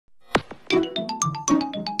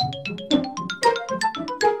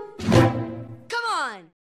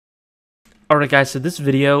Alright guys, so this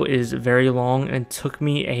video is very long and took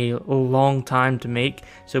me a long time to make,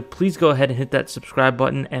 so please go ahead and hit that subscribe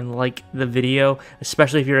button and like the video,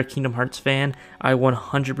 especially if you're a Kingdom Hearts fan. I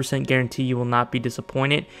 100% guarantee you will not be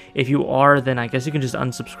disappointed. If you are, then I guess you can just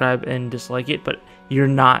unsubscribe and dislike it, but you're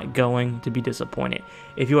not going to be disappointed.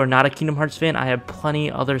 If you are not a Kingdom Hearts fan, I have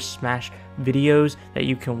plenty other Smash videos that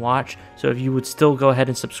you can watch, so if you would still go ahead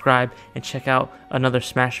and subscribe and check out another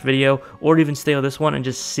Smash video, or even stay on this one and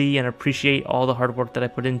just see and appreciate all the hard work that I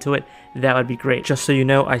put into it, that would be great. Just so you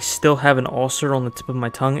know, I still have an ulcer on the tip of my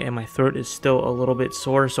tongue and my throat is still a little bit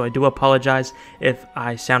sore, so I do apologize if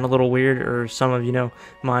I sound a little weird or some of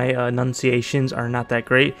my enunciations are not that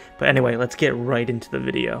great. But anyway, let's get right into the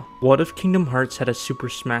video. What if Kingdom Hearts had a Super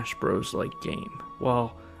Smash Bros. Like game?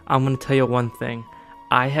 Well, I'm going to tell you one thing.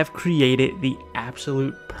 I have created the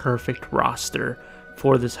absolute perfect roster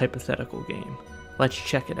for this hypothetical game. Let's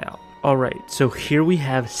check it out. Alright, so here we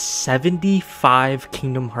have 75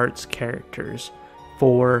 Kingdom Hearts characters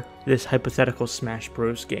for this hypothetical Smash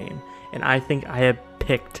Bros. Game. And I think I have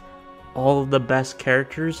picked all of the best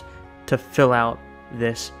characters to fill out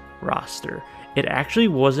this roster. It actually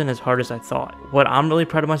wasn't as hard as I thought. What I'm really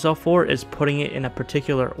proud of myself for is putting it in a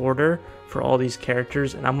particular order for all these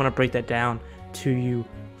characters, and I'm going to break that down to you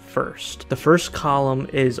first. The first column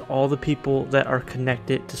is all the people that are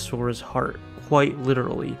connected to Sora's heart, quite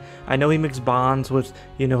literally. I know he makes bonds with,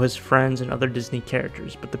 his friends and other Disney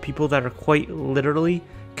characters, but the people that are quite literally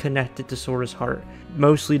connected to Sora's heart,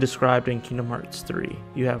 mostly described in Kingdom Hearts 3.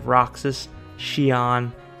 You have Roxas,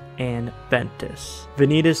 Xion, and Ventus.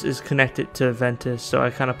 Vanitas is connected to Ventus, so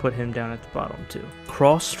I kind of put him down at the bottom too.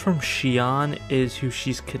 Across from Xion is who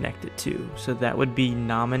she's connected to, so that would be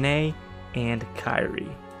Naminé and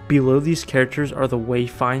Kairi. Below these characters are the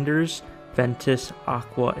Wayfinders, Ventus,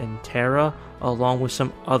 Aqua, and Terra, along with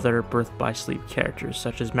some other Birth by Sleep characters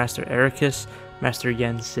such as Master Ericus, Master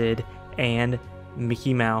Yen Sid, and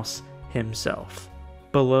Mickey Mouse himself.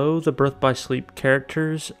 Below the Birth by Sleep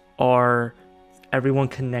characters are everyone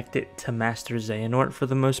connected to Master Xehanort for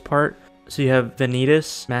the most part. So you have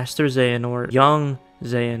Vanitas, Master Xehanort, Young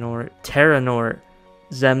Xehanort, Terranort,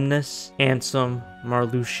 Xemnas, Ansem,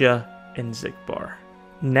 Marluxia, and Xigbar.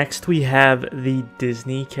 Next we have the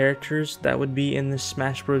Disney characters that would be in the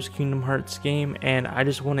Smash Bros. Kingdom Hearts game, and I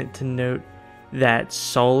just wanted to note that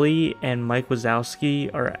Sully and Mike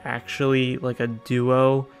Wazowski are actually like a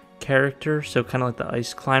duo character, so kind of like the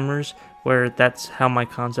Ice Climbers, where that's how my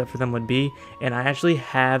concept for them would be. And I actually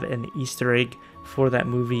have an Easter egg for that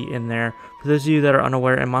movie in there. For those of you that are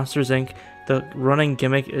unaware, in Monsters Inc., the running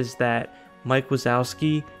gimmick is that Mike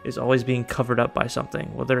Wazowski is always being covered up by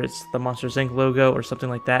something, whether it's the Monsters Inc. logo or something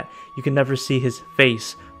like that. You can never see his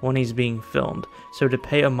face when he's being filmed. So to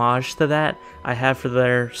pay homage to that, I have for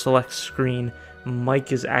their select screen,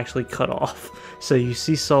 Mike is actually cut off. So you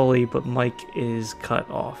see Sully, but Mike is cut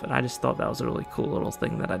off. And I just thought that was a really cool little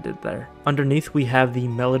thing that I did there. Underneath we have the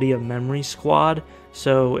Melody of Memory squad.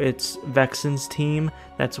 So it's Vexen's team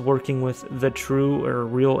that's working with the true or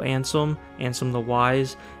real Ansem the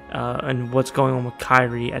Wise, and what's going on with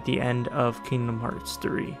Kairi at the end of Kingdom Hearts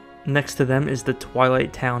 3. Next to them is the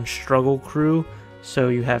Twilight Town Struggle crew. So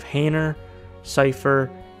you have Hainer, Cypher,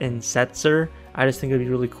 and Setzer. I just think it would be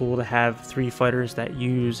really cool to have 3 fighters that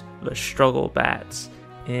use the struggle bats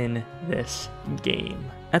in this game.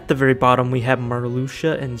 At the very bottom we have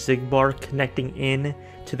Marluxia and Xigbar connecting in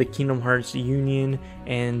to the Kingdom Hearts Union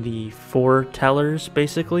and the Foretellers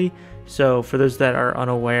basically. So for those that are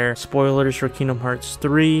unaware, spoilers for Kingdom Hearts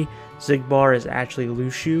 3, Xigbar is actually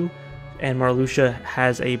Luxu, and Marluxia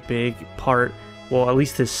has a big part, well, at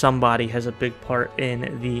least his somebody has a big part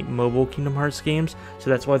in the mobile Kingdom Hearts games, so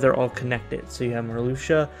that's why they're all connected. So you have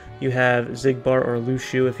Marluxia, you have Xigbar or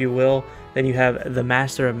Luxu if you will, then you have the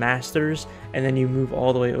Master of Masters, and then you move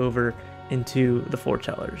all the way over into the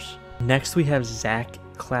Foretellers. Next we have Zack,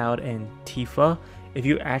 Cloud, and Tifa. If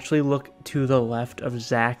you actually look to the left of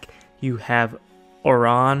Zack, you have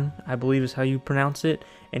Oran, I believe is how you pronounce it,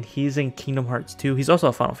 and he's in Kingdom Hearts 2. He's also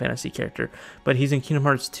a Final Fantasy character, but he's in Kingdom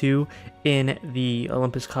Hearts 2 in the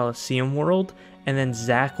Olympus Coliseum world, and then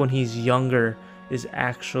Zack, when he's younger, is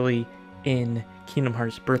actually in Kingdom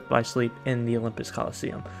Hearts Birth by Sleep in the Olympus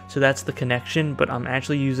Coliseum. So that's the connection, but I'm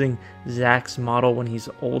actually using Zack's model when he's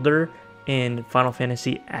older in Final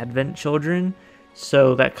Fantasy Advent Children,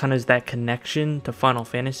 so that kind of is that connection to Final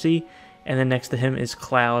Fantasy. And then next to him is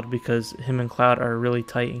Cloud, because him and Cloud are really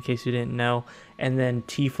tight, in case you didn't know. And then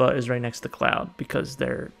Tifa is right next to Cloud because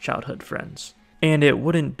they're childhood friends. And it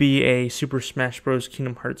wouldn't be a Super Smash Bros.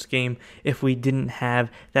 Kingdom Hearts game if we didn't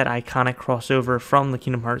have that iconic crossover from the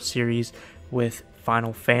Kingdom Hearts series with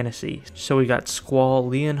Final Fantasy. So we got Squall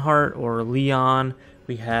Leonhart or Leon,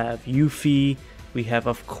 we have Yuffie, we have,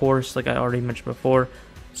 of course, like I already mentioned before,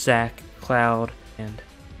 Zack, Cloud, and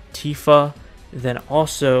Tifa. Then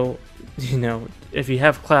also, you know, if you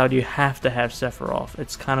have Cloud, you have to have Sephiroth.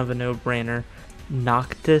 It's kind of a no-brainer.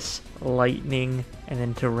 Noctis, Lightning, and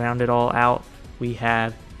then to round it all out, we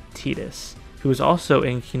have Tidus, who is also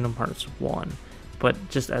in Kingdom Hearts 1, but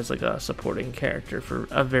just as like a supporting character for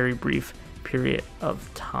a very brief period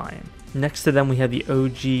of time. Next to them, we have the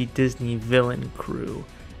OG Disney villain crew,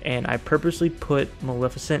 and I purposely put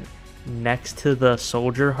Maleficent next to the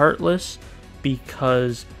Soldier Heartless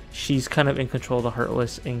because she's kind of in control of the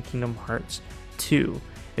Heartless in Kingdom Hearts 2.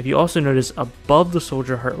 If you also notice, above the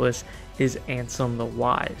Soldier Heartless is Ansem the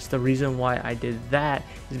Wise. The reason why I did that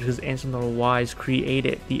is because Ansem the Wise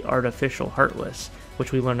created the artificial Heartless,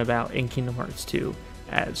 which we learn about in Kingdom Hearts 2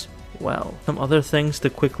 as well. Some other things to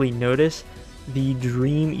quickly notice: the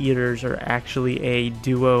Dream Eaters are actually a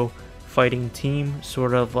duo fighting team,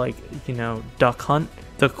 sort of like, you know, Duck Hunt.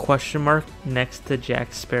 The question mark next to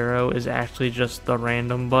Jack Sparrow is actually just the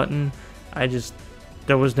random button.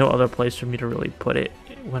 There was no other place for me to really put it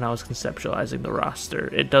when I was conceptualizing the roster.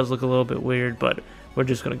 It does look a little bit weird, but we're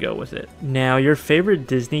just going to go with it. Now, your favorite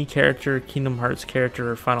Disney character, Kingdom Hearts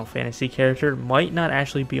character, or Final Fantasy character might not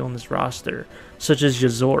actually be on this roster, such as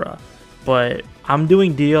Yozora, but I'm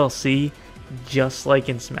doing DLC just like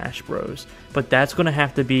in Smash Bros. But that's going to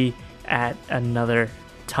have to be at another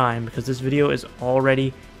time because this video is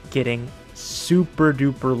already getting super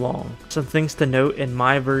duper long. Some things to note: in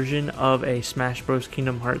my version of a Smash Bros.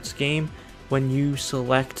 Kingdom Hearts game, when you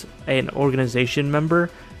select an organization member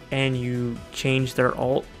and you change their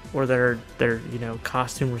alt or their you know,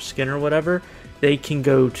 costume or skin or whatever, they can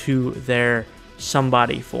go to their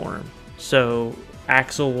somebody form. So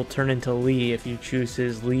Axel will turn into Lee if you choose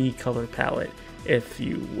his Lee color palette, if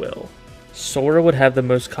you will. Sora would have the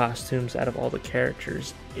most costumes out of all the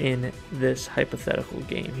characters in this hypothetical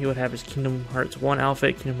game. He would have his Kingdom Hearts 1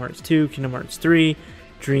 outfit, Kingdom Hearts 2, Kingdom Hearts 3,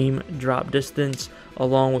 Dream Drop Distance,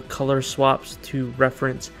 along with color swaps to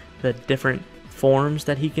reference the different forms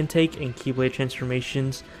that he can take in Keyblade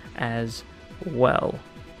transformations as well.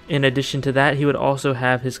 In addition to that, he would also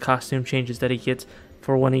have his costume changes that he gets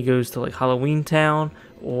for when he goes to like Halloween Town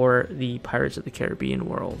or the Pirates of the Caribbean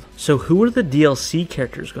world. So who are the DLC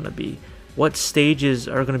characters going to be? What stages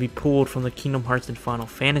are going to be pulled from the Kingdom Hearts and Final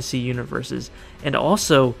Fantasy universes? And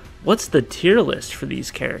also, what's the tier list for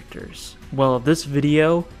these characters? Well, if this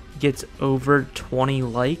video gets over 20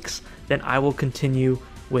 likes, then I will continue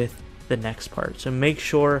with the next part. So make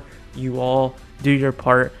sure you all do your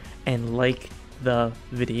part and like the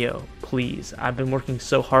video, please. I've been working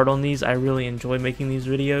so hard on these. I really enjoy making these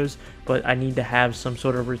videos, but I need to have some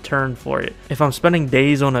sort of return for it. If I'm spending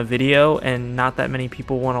days on a video and not that many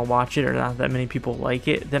people want to watch it or not that many people like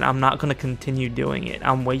it, then I'm not going to continue doing it.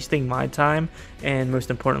 I'm wasting my time, and most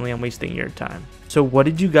importantly, I'm wasting your time. So what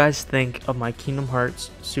did you guys think of my Kingdom Hearts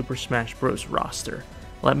Super Smash Bros. Roster?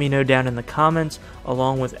 Let me know down in the comments,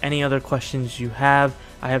 along with any other questions you have.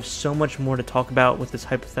 I have so much more to talk about with this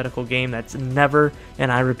hypothetical game that's never,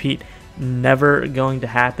 and I repeat, never going to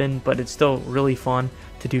happen, but it's still really fun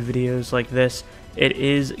to do videos like this. It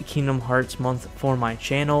is Kingdom Hearts month for my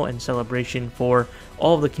channel in celebration for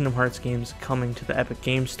all of the Kingdom Hearts games coming to the Epic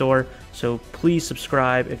Game Store, so please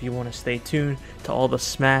subscribe if you want to stay tuned to all the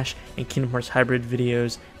Smash and Kingdom Hearts hybrid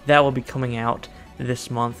videos that will be coming out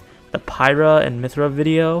this month. The Pyra and Mithra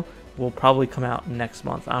video will probably come out next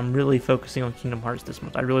month. I'm really focusing on Kingdom Hearts this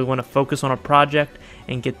month. I really want to focus on a project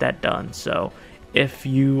and get that done. So if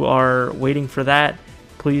you are waiting for that,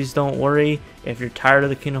 please don't worry. If you're tired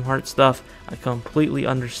of the Kingdom Hearts stuff, I completely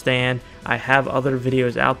understand. I have other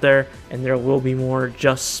videos out there, and there will be more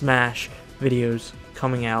Just Smash videos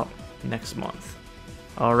coming out next month.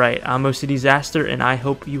 Alright, I'm OC Disaster, and I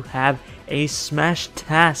hope you have a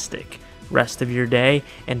Smash-tastic rest of your day,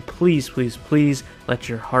 and please, please, please let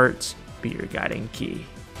your hearts be your guiding key.